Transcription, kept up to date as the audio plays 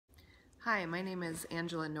Hi, my name is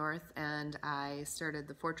Angela North, and I started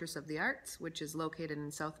the Fortress of the Arts, which is located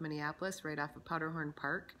in South Minneapolis, right off of Powderhorn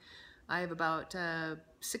Park. I have about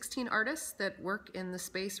 16 artists that work in the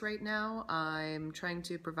space right now. I'm trying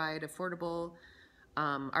to provide affordable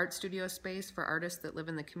art studio space for artists that live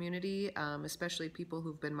in the community, especially people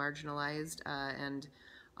who've been marginalized and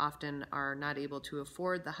often are not able to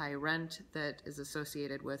afford the high rent that is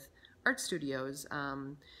associated with art studios.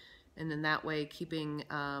 And in that way, keeping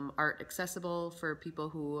art accessible for people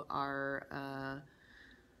who are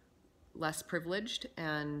less privileged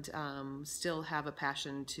and still have a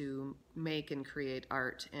passion to make and create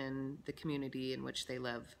art in the community in which they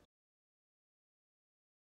live.